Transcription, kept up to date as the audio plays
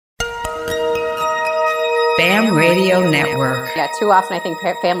BAM Radio Network. Yeah, too often I think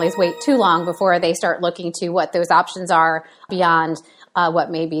families wait too long before they start looking to what those options are beyond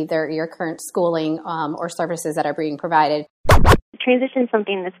what may be your current schooling or services that are being provided. Transition is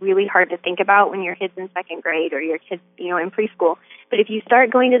something that's really hard to think about when your kid's in second grade or your kid's, in preschool. But if you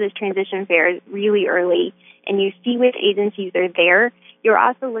start going to this transition fairs really early and you see which agencies are there, you're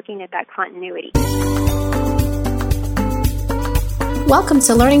also looking at that continuity. Welcome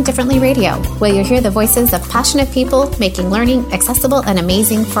to Learning Differently Radio, where you'll hear the voices of passionate people making learning accessible and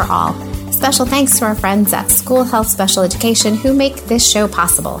amazing for all. Special thanks to our friends at School Health Special Education who make this show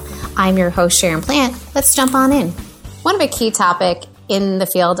possible. I'm your host, Sharon Plant. Let's jump on in. One of a key topic in the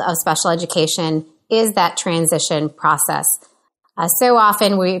field of special education is that transition process. So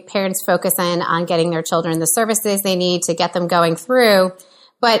often parents focus on getting their children the services they need to get them going through,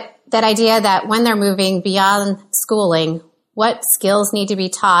 but that idea that when they're moving beyond schooling, what skills need to be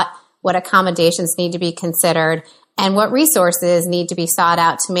taught, what accommodations need to be considered, and what resources need to be sought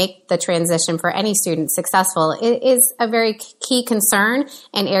out to make the transition for any student successful is a very key concern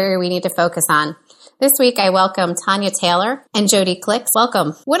and area we need to focus on. This week, I welcome Tanya Taylor and Jody Clicks.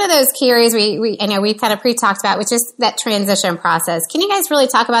 Welcome. One of those key areas I know we've kind of pre-talked about, which is that transition process. Can you guys really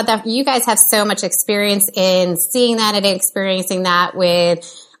talk about that? You guys have so much experience in seeing that and experiencing that with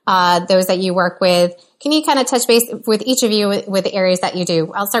those that you work with. Can you kind of touch base with each of you with the areas that you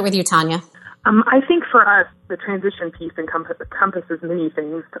do? I'll start with you, Tanya. I think for us, the transition piece encompasses many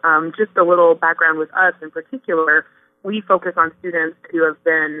things. Just a little background with us in particular, we focus on students who have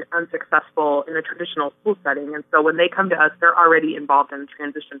been unsuccessful in a traditional school setting. And so when they come to us, they're already involved in the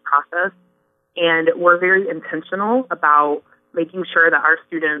transition process. And we're very intentional about making sure that our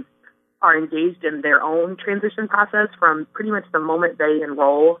students are engaged in their own transition process from pretty much the moment they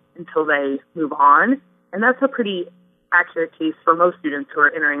enroll until they move on. And that's a pretty accurate case for most students who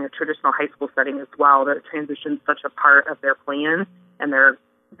are entering a traditional high school setting as well, that transition is such a part of their plan and that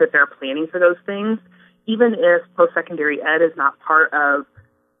they're planning for those things. Even if post-secondary ed is not part of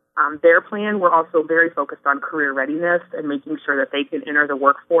their plan, we're also very focused on career readiness and making sure that they can enter the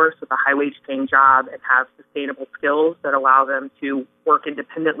workforce with a high-wage paying job and have sustainable skills that allow them to work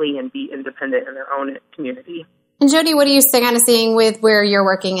independently and be independent in their own community. And Jody, what are you kind of seeing with where you're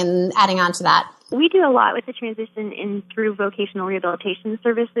working and adding on to that? We do a lot with the transition through vocational rehabilitation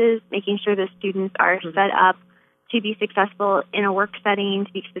services, making sure the students are set up to be successful in a work setting,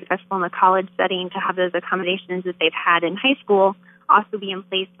 to be successful in a college setting, to have those accommodations that they've had in high school also be in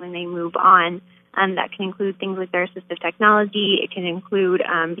place when they move on. That can include things like their assistive technology. It can include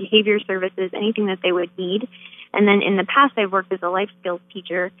behavior services, anything that they would need. And then in the past, I've worked as a life skills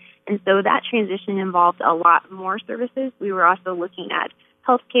teacher, and so that transition involved a lot more services. We were also looking at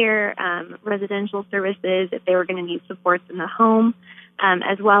healthcare, residential services, if they were going to need supports in the home,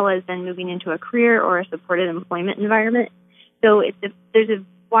 as well as then moving into a career or a supported employment environment. So there's a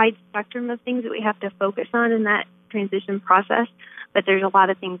wide spectrum of things that we have to focus on in that transition process, but there's a lot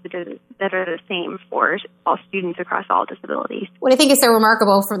of things that are the same for all students across all disabilities. What I think is so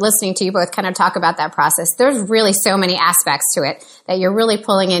remarkable for listening to you both kind of talk about that process, there's really so many aspects to it that you're really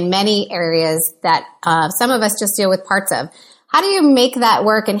pulling in many areas that some of us just deal with parts of. How do you make that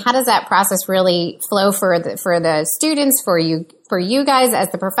work, and how does that process really flow for the students, for you guys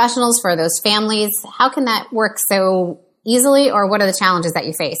as the professionals, for those families? How can that work so easily, or what are the challenges that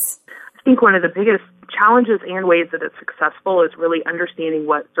you face? I think one of the biggest challenges and ways that it's successful is really understanding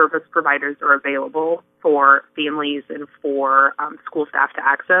what service providers are available for families and for school staff to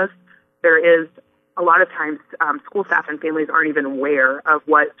access. There is a lot of times school staff and families aren't even aware of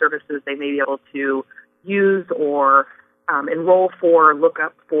what services they may be able to use or enroll for, look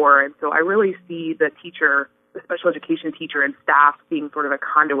up for. And so I really see the special education teacher and staff being sort of a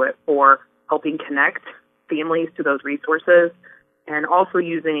conduit for helping connect families to those resources, and also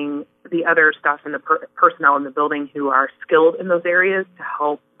using the other staff and the personnel in the building who are skilled in those areas to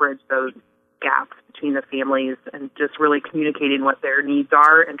help bridge those gaps between the families, and just really communicating what their needs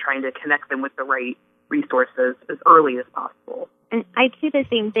are and trying to connect them with the right resources as early as possible. And I'd say the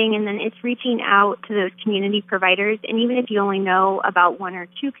same thing, and then it's reaching out to those community providers. And even if you only know about one or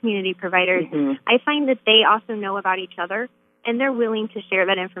two community providers, I find that they also know about each other, and they're willing to share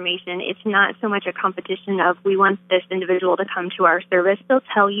that information. It's not so much a competition of, we want this individual to come to our service. They'll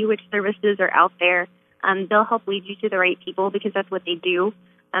tell you which services are out there. They'll help lead you to the right people because that's what they do.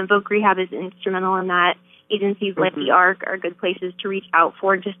 Voc Rehab is instrumental in that. Agencies like the ARC are good places to reach out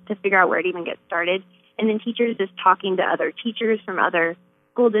for just to figure out where to even get started. And then teachers just talking to other teachers from other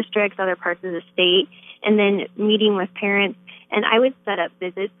school districts, other parts of the state, and then meeting with parents. And I would set up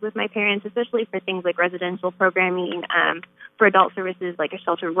visits with my parents, especially for things like residential programming, for adult services like a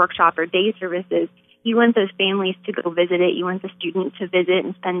sheltered workshop or day services. you want those families to go visit it. You want the student to visit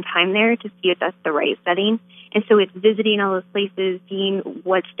and spend time there to see if that's the right setting. And so it's visiting all those places, seeing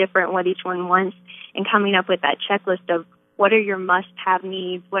what's different, what each one wants, and coming up with that checklist of what are your must-have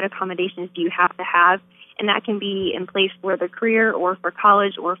needs, what accommodations do you have to have. And that can be in place for the career or for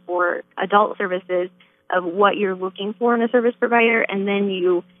college or for adult services of what you're looking for in a service provider. And then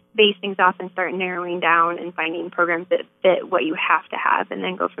you base things off and start narrowing down and finding programs that fit what you have to have and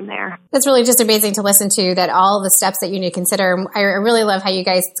then go from there. That's really just amazing to listen to, that all the steps that you need to consider. I really love how you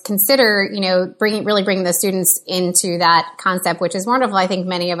guys consider, bringing the students into that concept, which is wonderful. I think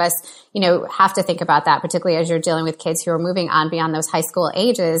many of us, have to think about that, particularly as you're dealing with kids who are moving on beyond those high school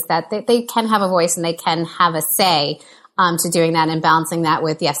ages, that they can have a voice and they can have a say to doing that and balancing that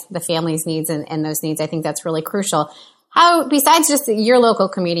with, yes, the family's needs and those needs. I think that's really crucial. How, besides just your local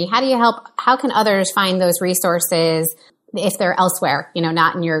community, how can others find those resources if they're elsewhere,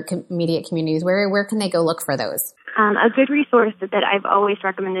 not in your immediate communities? Where can they go look for those? A good resource that I've always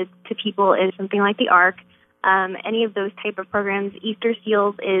recommended to people is something like the ARC. Any of those type of programs. Easter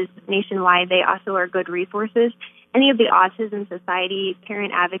Seals is nationwide. They also are good resources. Any of the Autism Society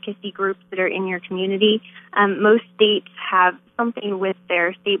parent advocacy groups that are in your community, most states have something with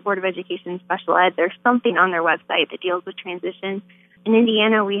their State Board of Education Special Ed. There's something on their website that deals with transition. In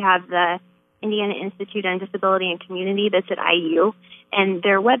Indiana, we have the Indiana Institute on Disability and Community that's at IU, and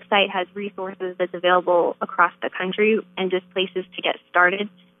their website has resources that's available across the country and just places to get started.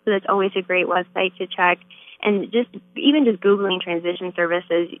 So that's always a great website to check. And just Googling transition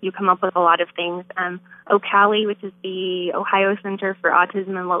services, you come up with a lot of things. OCALI, which is the Ohio Center for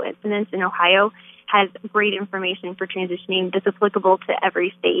Autism and Low Incidence in Ohio, has great information for transitioning that's applicable to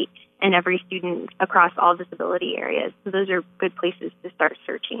every state and every student across all disability areas. So those are good places to start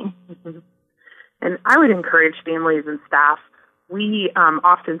searching. Mm-hmm. And I would encourage families and staff. We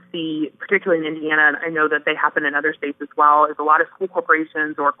often see, particularly in Indiana, and I know that they happen in other states as well, is a lot of school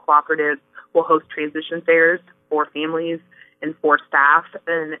corporations or cooperatives will host transition fairs for families and for staff.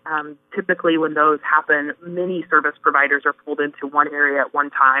 And typically when those happen, many service providers are pulled into one area at one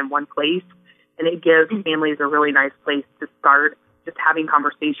time, one place. And it gives families a really nice place to start just having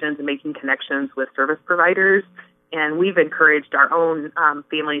conversations and making connections with service providers. And we've encouraged our own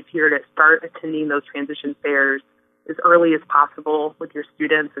families here to start attending those transition fairs as early as possible with your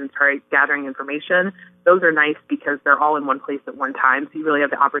students and start gathering information. Those are nice because they're all in one place at one time, so you really have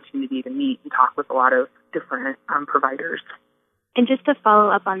the opportunity to meet and talk with a lot of different providers. And just to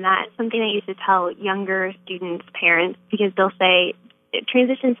follow up on that, something I used to tell younger students, parents, because they'll say,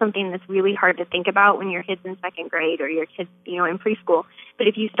 transition is something that's really hard to think about when your kid's in second grade or your kid's, in preschool. But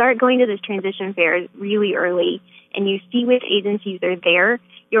if you start going to this transition fairs really early and you see which agencies are there,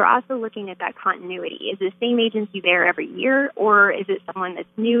 you're also looking at that continuity. Is the same agency there every year, or is it someone that's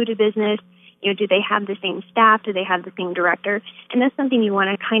new to business? Do they have the same staff? Do they have the same director? And that's something you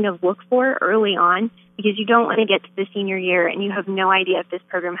want to kind of look for early on, because you don't want to get to the senior year and you have no idea if this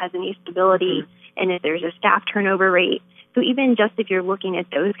program has any stability and if there's a staff turnover rate. So even just if you're looking at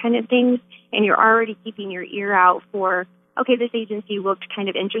those kind of things and you're already keeping your ear out for, okay, this agency looked kind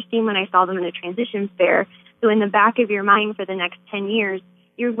of interesting when I saw them in a transition fair. So in the back of your mind for the next 10 years,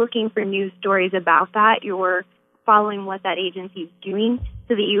 you're looking for news stories about that. You're following what that agency is doing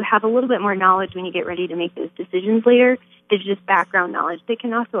so that you have a little bit more knowledge when you get ready to make those decisions later. There's just background knowledge that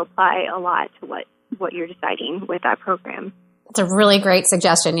can also apply a lot to what you're deciding with that program. It's a really great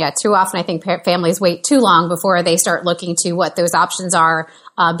suggestion. Yeah, too often I think families wait too long before they start looking to what those options are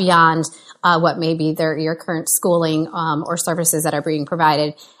beyond what may be your current schooling or services that are being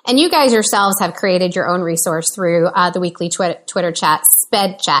provided. And you guys yourselves have created your own resource through the weekly Twitter chat,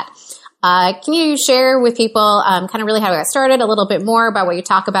 SPED Chat. Can you share with people kind of really how it got started, a little bit more about what you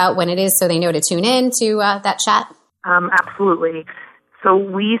talk about when it is so they know to tune in to that chat? Absolutely. So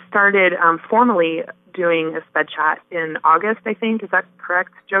we started formally doing a SPED Chat in August, I think. Is that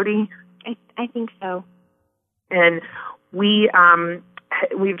correct, Jody? I think so. And we've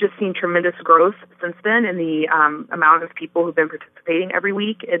just seen tremendous growth since then in the amount of people who've been participating every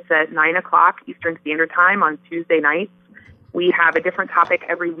week. It's at 9 o'clock Eastern Standard Time on Tuesday nights. We have a different topic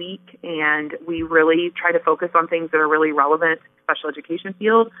every week, and we really try to focus on things that are really relevant to the special education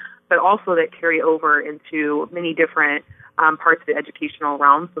field, but also that carry over into many different parts of the educational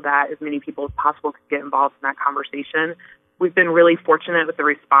realm so that as many people as possible can get involved in that conversation. We've been really fortunate with the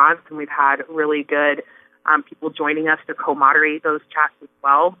response, and we've had really good people joining us to co-moderate those chats as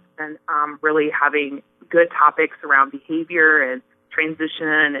well, and really having good topics around behavior and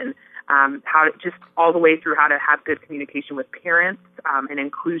transition and how to, just all the way through how to have good communication with parents and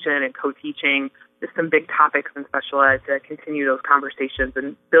inclusion and co-teaching just some big topics in special ed to continue those conversations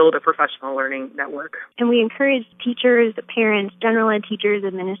and build a professional learning network. And we encourage teachers, parents, general ed teachers,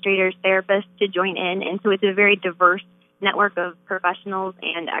 administrators, therapists to join in. And so it's a very diverse network of professionals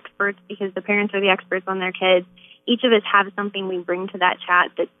and experts because the parents are the experts on their kids. Each of us have something we bring to that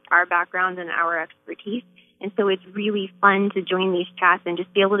chat that's our background and our expertise. And so it's really fun to join these chats and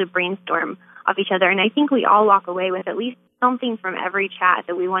just be able to brainstorm off each other. And I think we all walk away with at least something from every chat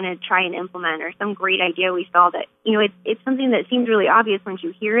that we want to try and implement, or some great idea we saw that, it's something that seems really obvious once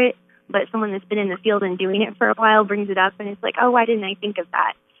you hear it, but someone that's been in the field and doing it for a while brings it up and it's like, oh, why didn't I think of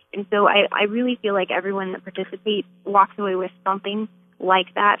that? And so I really feel like everyone that participates walks away with something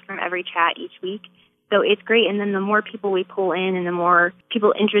like that from every chat each week. So it's great. And then the more people we pull in and the more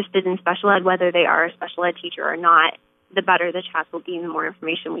people interested in special ed, whether they are a special ed teacher or not, the better the chats will be and the more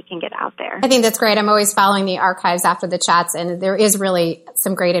information we can get out there. I think that's great. I'm always following the archives after the chats, and there is really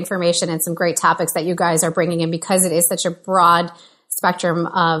some great information and some great topics that you guys are bringing in because it is such a broad spectrum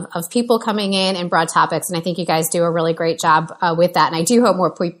of people coming in and broad topics. And I think you guys do a really great job with that. And I do hope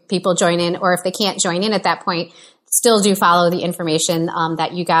more people join in, or if they can't join in at that point, still do follow the information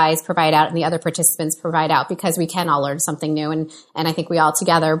that you guys provide out and the other participants provide out, because we can all learn something new. And I think we all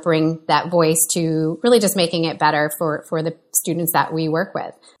together bring that voice to really just making it better for the students that we work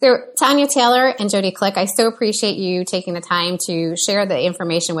with. So Tanya Taylor and Jody Click, I so appreciate you taking the time to share the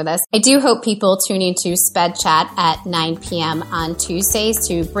information with us. I do hope people tune into Sped Chat at 9 p.m. on Tuesdays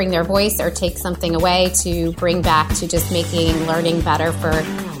to bring their voice or take something away to bring back to just making learning better for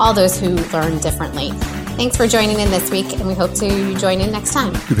all those who learn differently. Thanks for joining in this week, and we hope to join in next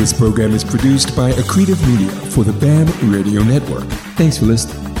time. This program is produced by Accretive Media for the BAM Radio Network. Thanks for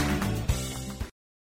listening.